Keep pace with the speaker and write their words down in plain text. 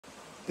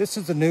This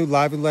is the new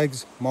Lively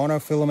Legs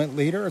monofilament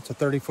leader. It's a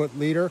 30-foot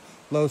leader,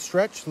 low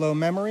stretch, low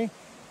memory,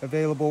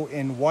 available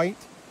in white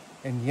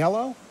and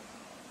yellow.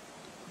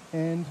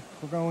 And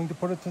we're going to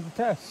put it to the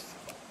test.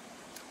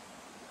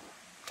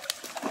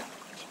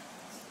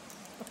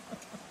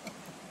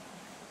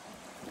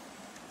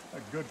 A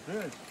good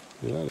fish.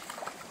 Yeah.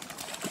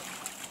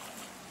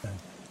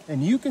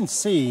 And you can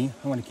see,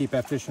 I want to keep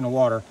that fish in the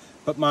water,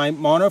 but my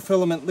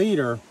monofilament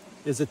leader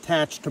is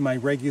attached to my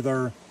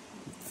regular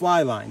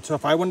fly line. So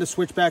if I wanted to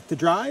switch back to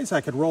dries,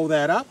 I could roll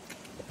that up,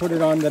 put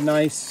it on the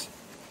nice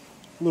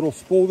little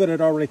spool that it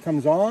already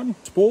comes on,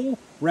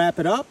 wrap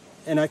it up,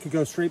 and I could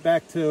go straight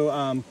back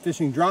to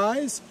fishing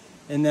dries.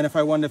 And then if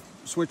I wanted to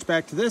switch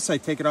back to this, I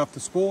take it off the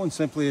spool and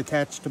simply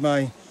attach to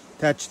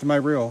my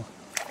reel.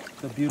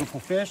 It's a beautiful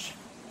fish.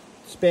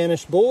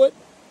 Spanish bullet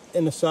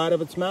in the side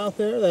of its mouth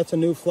there. That's a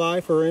new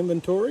fly for our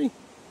inventory.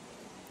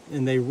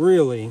 And they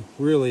really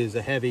is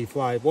a heavy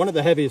fly. One of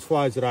the heaviest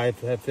flies that I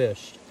have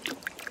fished.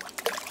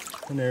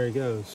 And there he goes.